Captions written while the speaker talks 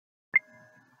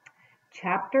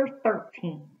Chapter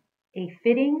 13, a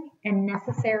fitting and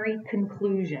necessary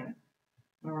conclusion.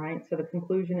 All right, so the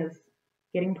conclusion is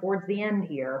getting towards the end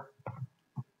here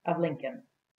of Lincoln.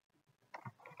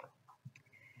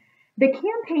 The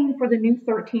campaign for the new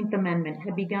 13th Amendment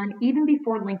had begun even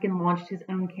before Lincoln launched his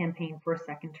own campaign for a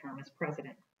second term as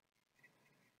president.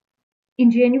 In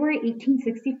January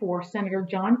 1864, Senator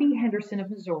John B. Henderson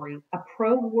of Missouri, a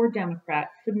pro-war Democrat,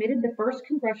 submitted the first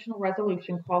congressional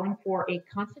resolution calling for a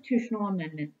constitutional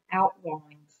amendment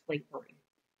outlawing slavery.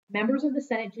 Members of the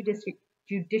Senate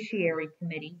Judiciary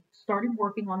Committee started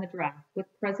working on the draft with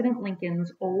President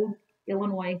Lincoln's old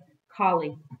Illinois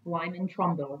colleague, Lyman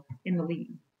Trumbull, in the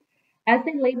lead. As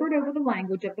they labored over the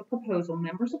language of the proposal,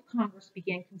 members of Congress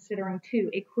began considering, too,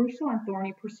 a crucial and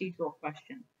thorny procedural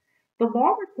question. The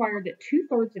law required that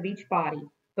 2/3 of each body,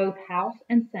 both House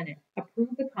and Senate, approve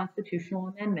the constitutional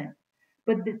amendment.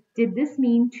 But did this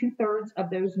mean 2/3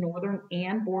 of those northern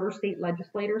and border state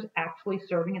legislators actually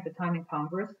serving at the time in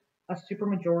Congress, a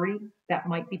supermajority that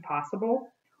might be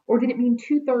possible? Or did it mean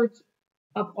 2/3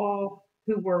 of all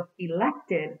who were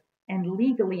elected and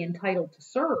legally entitled to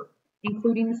serve,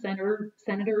 including the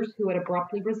senators who had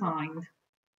abruptly resigned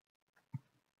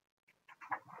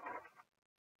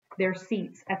their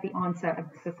seats at the onset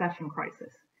of the secession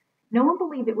crisis? No one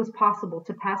believed it was possible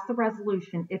to pass the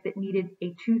resolution if it needed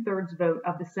a 2/3 vote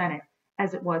of the Senate,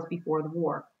 as it was before the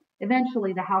war.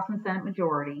 Eventually, the House and Senate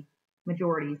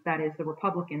majorities, that is, the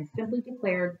Republicans, simply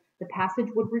declared the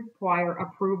passage would require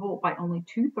approval by only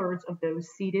 2/3 of those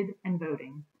seated and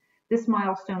voting. This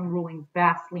milestone ruling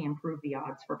vastly improved the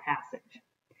odds for passage.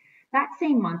 That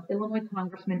same month, Illinois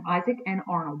Congressman Isaac N.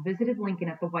 Arnold visited Lincoln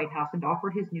at the White House and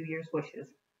offered his New Year's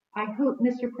wishes. "I hope,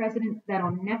 Mr. President, that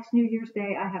on next New Year's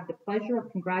Day I have the pleasure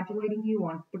of congratulating you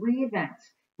on 3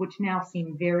 events which now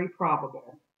seem very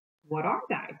probable." What are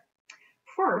they?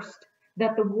 First,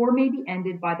 that the war may be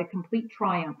ended by the complete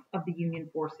triumph of the Union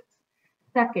forces.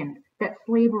 Second, that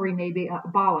slavery may be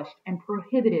abolished and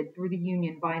prohibited through the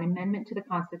Union by an amendment to the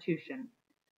Constitution.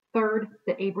 Third,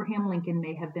 that Abraham Lincoln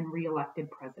may have been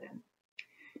re-elected president.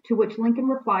 To which Lincoln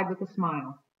replied with a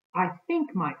smile, "I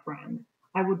think, my friend,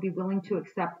 I would be willing to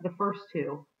accept the first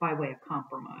 2 by way of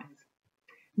compromise."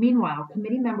 Meanwhile,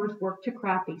 committee members worked to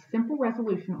craft a simple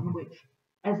resolution on which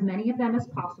as many of them as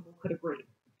possible could agree.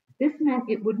 This meant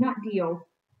it would not deal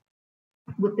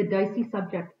with the dicey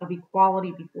subject of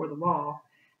equality before the law,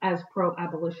 as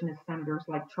pro-abolitionist senators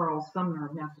like Charles Sumner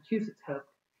of Massachusetts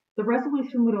hoped. The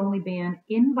resolution would only ban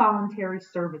involuntary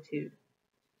servitude.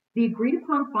 The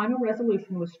agreed-upon final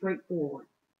resolution was straightforward,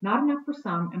 not enough for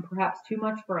some and perhaps too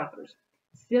much for others.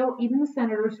 Still, even the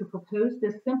senators who proposed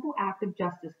this simple act of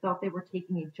justice felt they were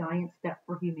taking a giant step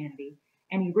for humanity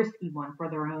and a risky one for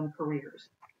their own careers.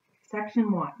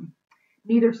 Section 1.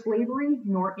 Neither slavery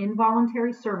nor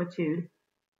involuntary servitude,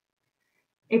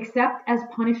 except as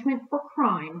punishment for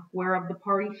crime whereof the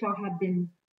party shall have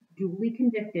been duly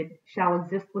convicted, shall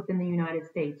exist within the United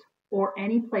States, or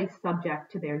any place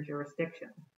subject to their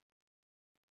jurisdiction.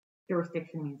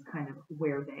 Jurisdiction means kind of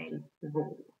where they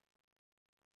rule.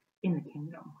 In the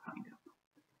kingdom, kind of.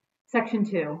 Section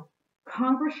 2.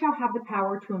 Congress shall have the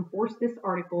power to enforce this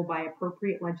article by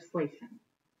appropriate legislation.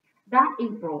 That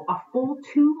April, a full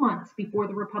 2 months before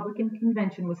the Republican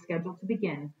convention was scheduled to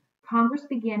begin, Congress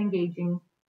began engaging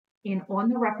in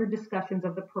on-the-record discussions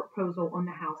of the proposal on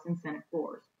the House and Senate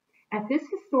floors. At this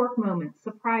historic moment,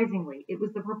 surprisingly, it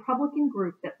was the Republican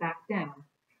group that backed down.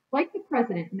 Like the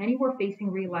president, many were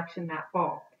facing re-election that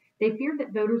fall. They feared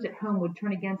that voters at home would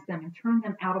turn against them and turn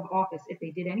them out of office if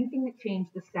they did anything that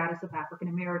changed the status of African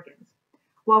Americans.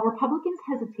 While Republicans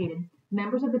hesitated,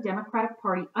 members of the Democratic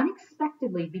Party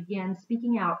unexpectedly began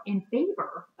speaking out in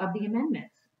favor of the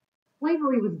amendments.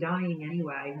 Slavery was dying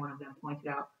anyway, one of them pointed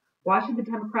out. Why should the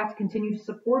Democrats continue to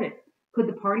support it? Could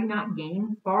the party not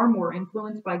gain far more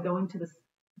influence by going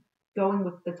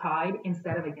with the tide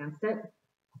instead of against it?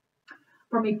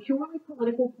 From a purely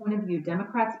political point of view,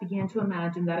 Democrats began to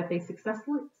imagine that if they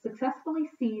successfully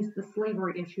seized the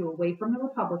slavery issue away from the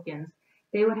Republicans,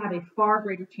 they would have a far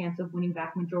greater chance of winning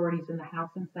back majorities in the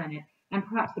House and Senate, and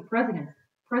perhaps the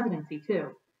presidency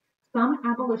too. Some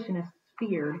abolitionists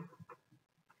feared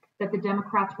that the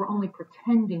Democrats were only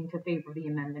pretending to favor the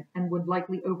amendment and would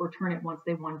likely overturn it once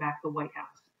they won back the White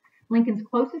House. Lincoln's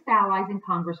closest allies in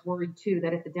Congress worried too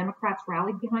that if the Democrats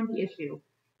rallied behind the issue,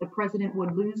 the president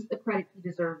would lose the credit he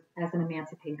deserved as an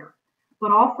emancipator.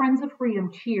 But all friends of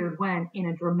freedom cheered when, in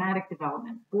a dramatic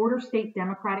development, border state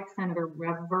Democratic Senator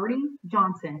Reverdy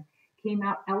Johnson came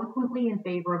out eloquently in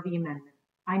favor of the amendment.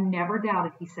 "I never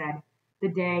doubted," he said, the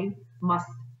day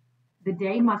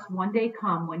must one day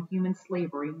come when human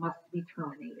slavery must be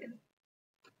terminated."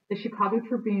 The Chicago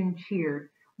Tribune cheered.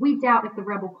 We doubt if the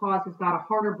rebel cause has got a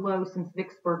harder blow since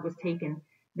Vicksburg was taken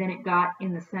than it got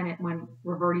in the Senate when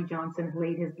Reverdy Johnson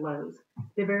laid his blows.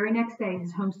 The very next day,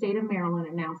 his home state of Maryland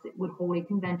announced it would hold a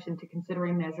convention to consider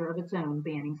a measure of its own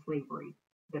banning slavery.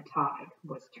 The tide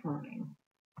was turning.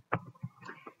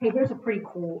 Hey, here's a pretty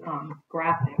cool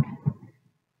graphic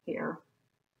here.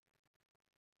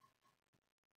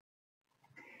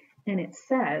 And it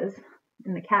says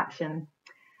in the caption,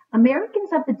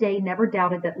 Americans of the day never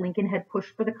doubted that Lincoln had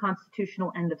pushed for the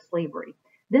constitutional end of slavery.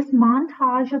 This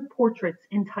montage of portraits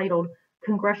entitled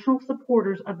Congressional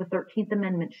Supporters of the 13th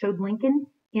Amendment showed Lincoln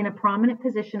in a prominent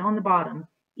position on the bottom,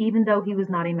 even though he was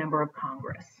not a member of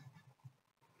Congress.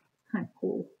 Kind of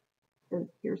cool. So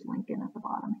here's Lincoln at the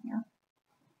bottom here.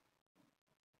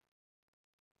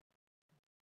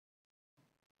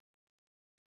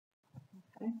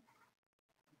 Okay.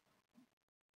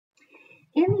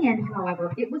 In the end,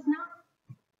 however, it was not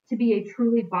to be a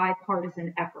truly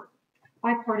bipartisan effort.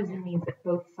 Bipartisan means that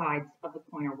both sides of the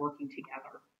coin are working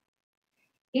together.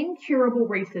 Incurable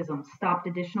racism stopped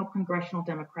additional congressional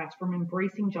Democrats from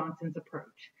embracing Johnson's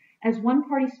approach. As one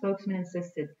party spokesman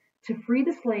insisted, to free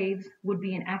the slaves would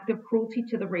be an act of cruelty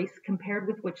to the race compared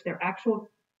with which their actual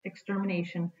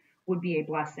extermination would be a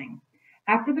blessing.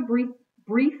 After the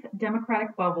brief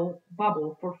Democratic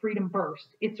bubble for freedom burst,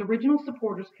 its original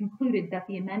supporters concluded that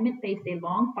the amendment faced a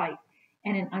long fight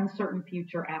and an uncertain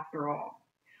future after all.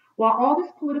 While all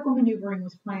this political maneuvering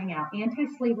was playing out,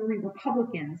 anti-slavery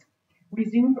Republicans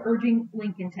resumed urging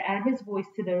Lincoln to add his voice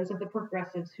to those of the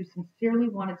progressives who sincerely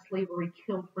wanted slavery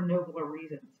killed for nobler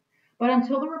reasons. But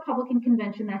until the Republican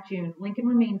convention that June, Lincoln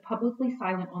remained publicly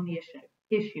silent on the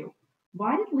issue.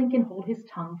 Why did Lincoln hold his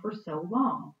tongue for so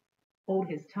long? Hold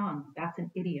his tongue, that's an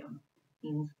idiom.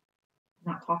 Means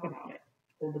not talk about it.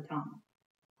 Hold the tongue.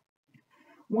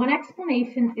 One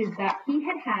explanation is that he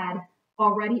had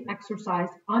already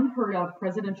exercised unheard of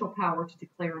presidential power to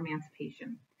declare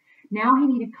emancipation. Now he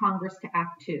needed Congress to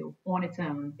act too, on its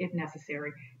own, if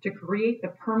necessary, to create the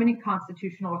permanent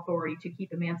constitutional authority to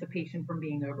keep emancipation from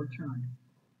being overturned.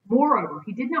 Moreover,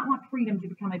 he did not want freedom to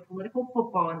become a political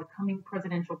football in the coming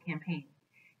presidential campaign.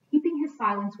 Keeping his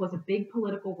silence was a big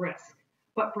political risk,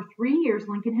 but for 3 years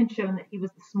Lincoln had shown that he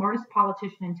was the smartest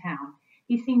politician in town.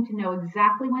 He seemed to know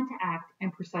exactly when to act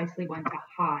and precisely when to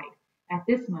hide. At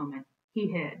this moment, he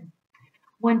hid.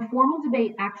 When formal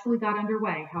debate actually got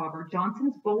underway, however,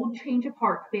 Johnson's bold change of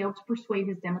heart failed to persuade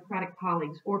his Democratic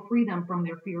colleagues or free them from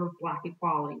their fear of black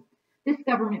equality. This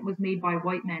government was made by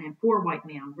white men and for white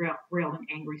men, railed an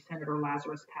angry Senator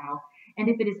Lazarus Powell, and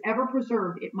if it is ever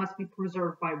preserved, it must be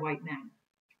preserved by white men.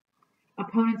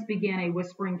 Opponents began a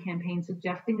whispering campaign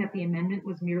suggesting that the amendment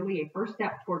was merely a first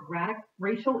step toward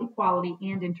racial equality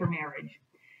and intermarriage.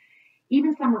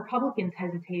 Even some Republicans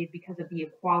hesitated because of the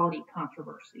equality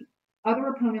controversy. Other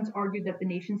opponents argued that the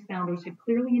nation's founders had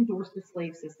clearly endorsed the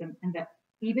slave system and that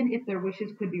even if their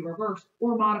wishes could be reversed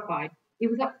or modified,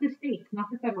 it was up to the states, not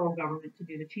the federal government, to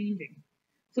do the changing.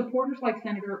 Supporters like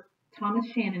Senator Thomas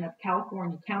Shannon of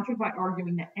California countered by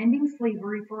arguing that ending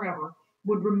slavery forever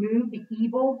would remove the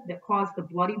evil that caused the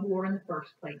bloody war in the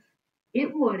first place.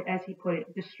 It would, as he put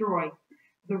it, destroy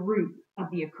the root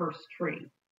of the accursed tree.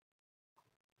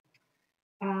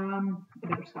 I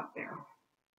better stop there.